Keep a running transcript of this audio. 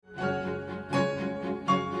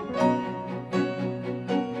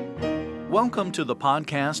Welcome to the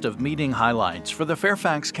podcast of meeting highlights for the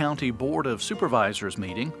Fairfax County Board of Supervisors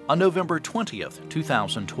meeting on November 20th,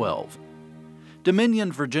 2012.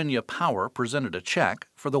 Dominion Virginia Power presented a check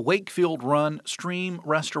for the Wakefield Run Stream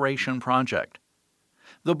Restoration Project.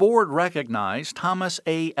 The board recognized Thomas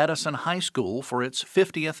A. Edison High School for its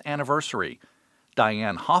 50th anniversary,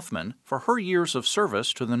 Diane Hoffman for her years of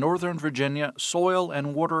service to the Northern Virginia Soil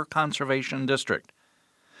and Water Conservation District,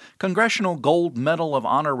 Congressional Gold Medal of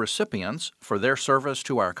Honor recipients for their service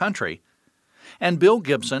to our country, and Bill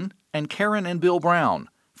Gibson and Karen and Bill Brown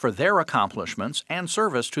for their accomplishments and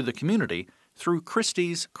service to the community through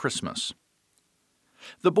Christie's Christmas.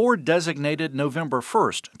 The board designated November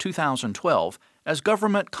 1st, 2012 as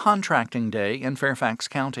Government Contracting Day in Fairfax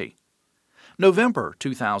County, November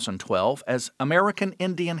 2012 as American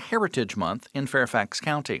Indian Heritage Month in Fairfax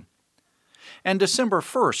County, and December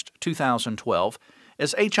 1st, 2012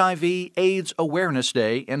 as HIV/AIDS Awareness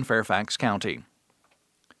Day in Fairfax County.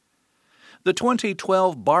 The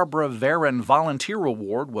 2012 Barbara Varon Volunteer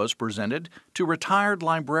Award was presented to retired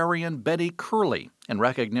librarian Betty Curley in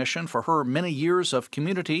recognition for her many years of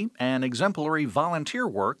community and exemplary volunteer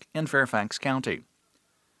work in Fairfax County.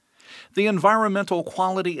 The Environmental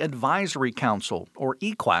Quality Advisory Council, or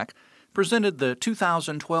EQAC, presented the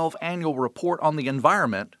 2012 Annual Report on the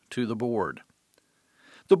Environment to the board.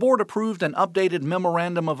 The board approved an updated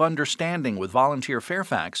Memorandum of Understanding with Volunteer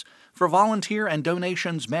Fairfax for volunteer and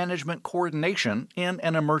donations management coordination in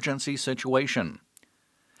an emergency situation.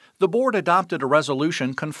 The board adopted a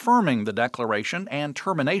resolution confirming the declaration and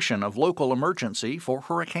termination of local emergency for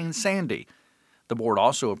Hurricane Sandy. The board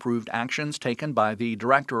also approved actions taken by the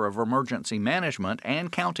Director of Emergency Management and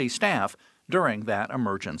county staff during that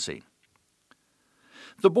emergency.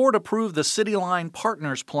 The board approved the Cityline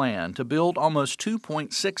Partners Plan to build almost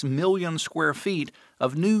 2.6 million square feet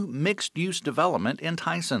of new mixed-use development in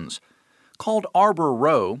Tysons. Called Arbor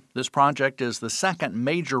Row, this project is the second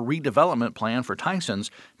major redevelopment plan for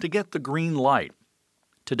Tysons to get the green light.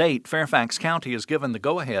 To date, Fairfax County has given the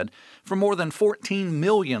go-ahead for more than 14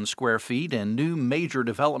 million square feet in new major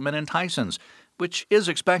development in Tysons, which is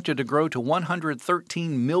expected to grow to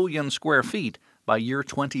 113 million square feet by year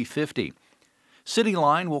 2050.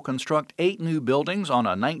 Cityline will construct 8 new buildings on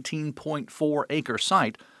a 19.4-acre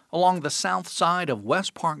site along the south side of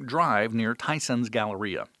West Park Drive near Tysons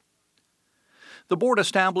Galleria. The board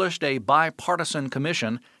established a bipartisan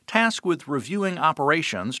commission tasked with reviewing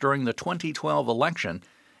operations during the 2012 election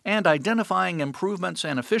and identifying improvements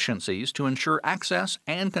and efficiencies to ensure access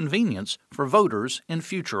and convenience for voters in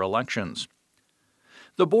future elections.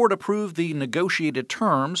 The board approved the negotiated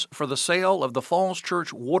terms for the sale of the Falls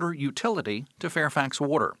Church water utility to Fairfax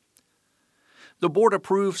Water. The board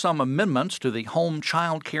approved some amendments to the Home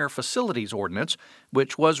Child Care Facilities Ordinance,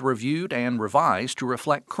 which was reviewed and revised to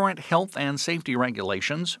reflect current health and safety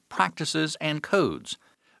regulations, practices, and codes,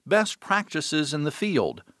 best practices in the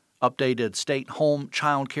field, updated state home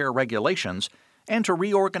child care regulations, and to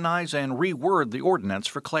reorganize and reword the ordinance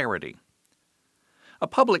for clarity. A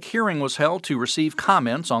public hearing was held to receive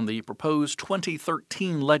comments on the proposed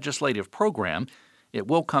 2013 legislative program. It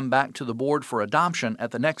will come back to the board for adoption at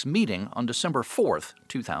the next meeting on December 4th,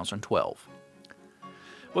 2012.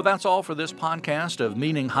 Well, that's all for this podcast of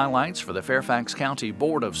meeting highlights for the Fairfax County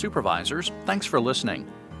Board of Supervisors. Thanks for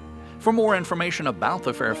listening. For more information about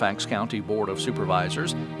the Fairfax County Board of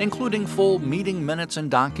Supervisors, including full meeting minutes and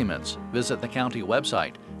documents, visit the county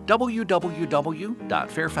website,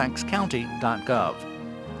 www.fairfaxcounty.gov.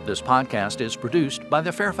 This podcast is produced by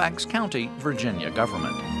the Fairfax County, Virginia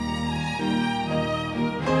government.